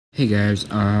Hey guys,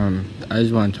 I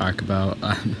just want to talk about,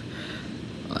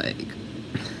 like,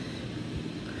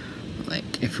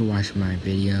 if you're watching my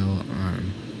video,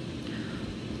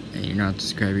 and you're not a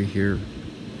subscriber here,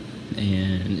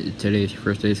 and today is your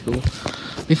first day of school,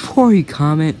 before you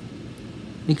comment,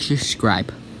 make sure you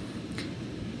subscribe.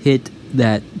 Hit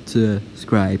that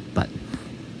subscribe button,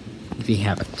 if you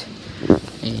haven't,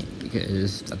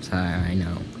 because that's how I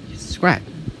know you subscribe.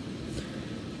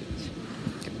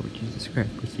 Subscribe,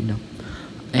 because you know.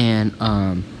 And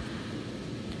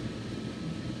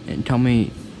tell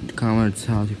me in the comments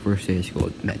how's your first day of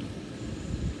school.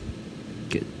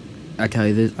 Good. I tell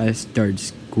you this, I started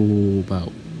school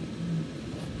about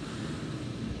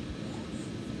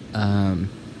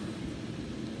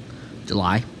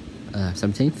July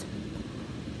 17th.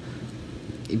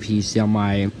 If you see on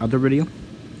my other video,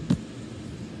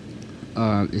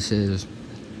 this is,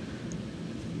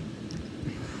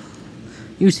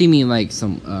 you see me in like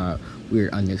some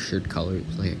weird undershirt colors,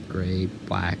 like gray,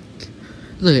 black,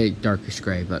 like darkish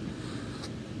gray, but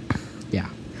yeah.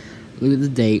 Look at the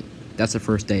date. That's the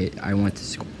first day I went to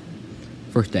school.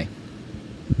 First day.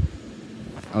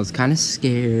 I was kind of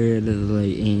scared of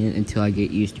like until I get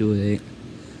used to it.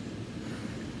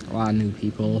 A lot of new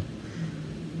people.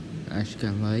 I actually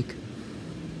kind of like.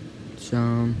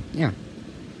 So yeah.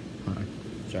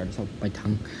 Sorry, I my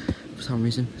tongue for some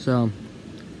reason. So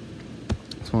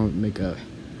just want to make a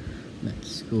back to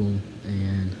school,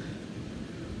 and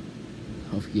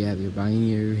hopefully you have your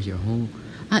binders, your home.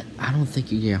 I don't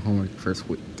think you get homework the first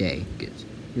day, because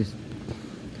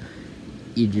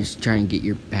you just try and get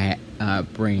your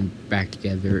brain back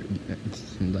together,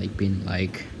 and like being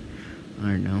like,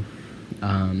 I don't know,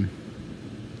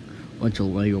 bunch of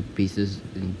Lego pieces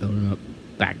and building up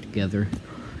back together.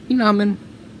 You know what I mean?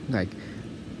 Like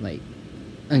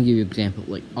I'll give you an example.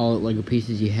 Like all the Lego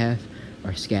pieces you have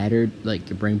are scattered, like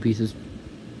your brain pieces,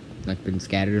 like been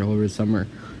scattered over the summer,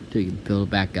 so you can build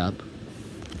it back up.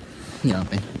 You know what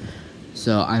I mean?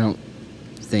 So I don't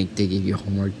think they give you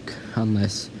homework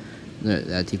unless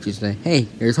that teacher say, "Hey,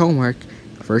 here's homework,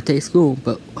 first day of school."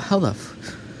 But how the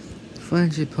fuck are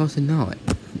you supposed to know it?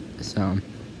 So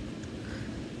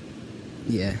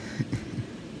yeah.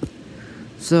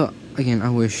 So again, I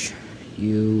wish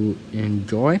you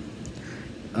enjoy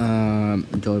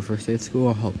first day of school.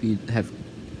 I hope you have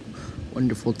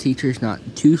wonderful teachers, not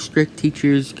too strict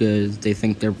teachers, because they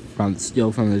think they're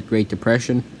still from the Great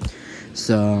Depression.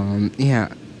 So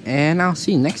yeah, and I'll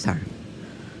see you next time.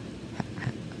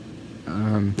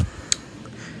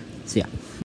 See ya.